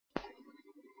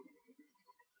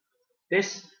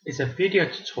This is a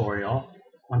video tutorial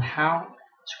on how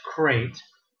to create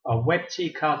a web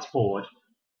T-cards board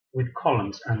with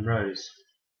columns and rows.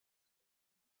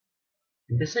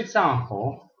 In this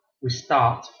example, we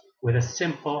start with a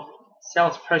simple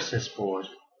sales process board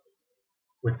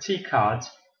with T-cards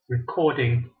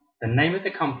recording the name of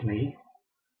the company,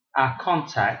 our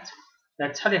contact,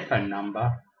 their telephone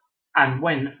number, and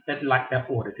when they'd like their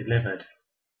order delivered.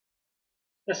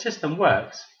 The system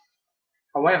works.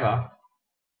 However,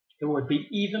 it would be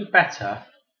even better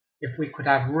if we could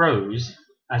have rows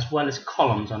as well as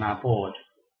columns on our board.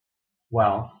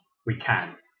 Well, we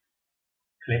can.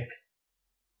 Click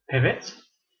Pivot,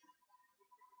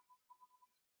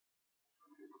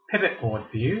 Pivot Board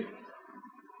View,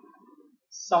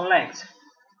 select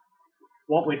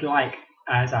what we'd like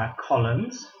as our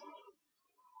columns,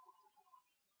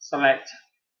 select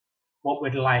what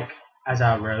we'd like as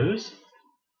our rows,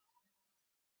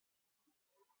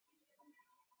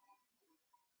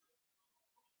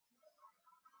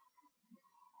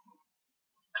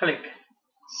 click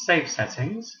Save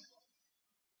Settings,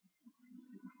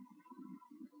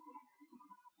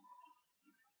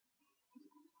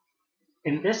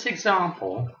 in this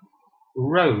example,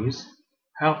 rows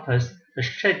help us to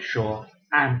schedule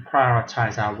and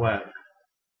prioritize our work.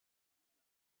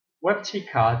 Web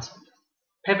T-cards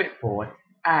Pivot Board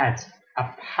adds a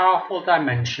powerful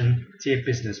dimension to your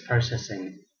business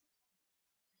processing.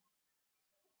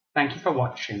 Thank you for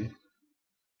watching.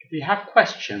 If you have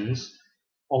questions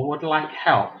or would like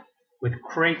help with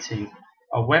creating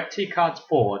a web T-cards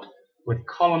board with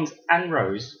columns and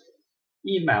rows,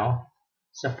 email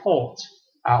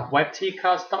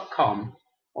support@webtcards.com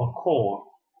or call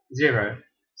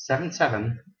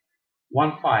 077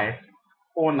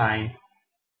 1549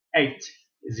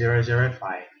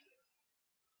 8005.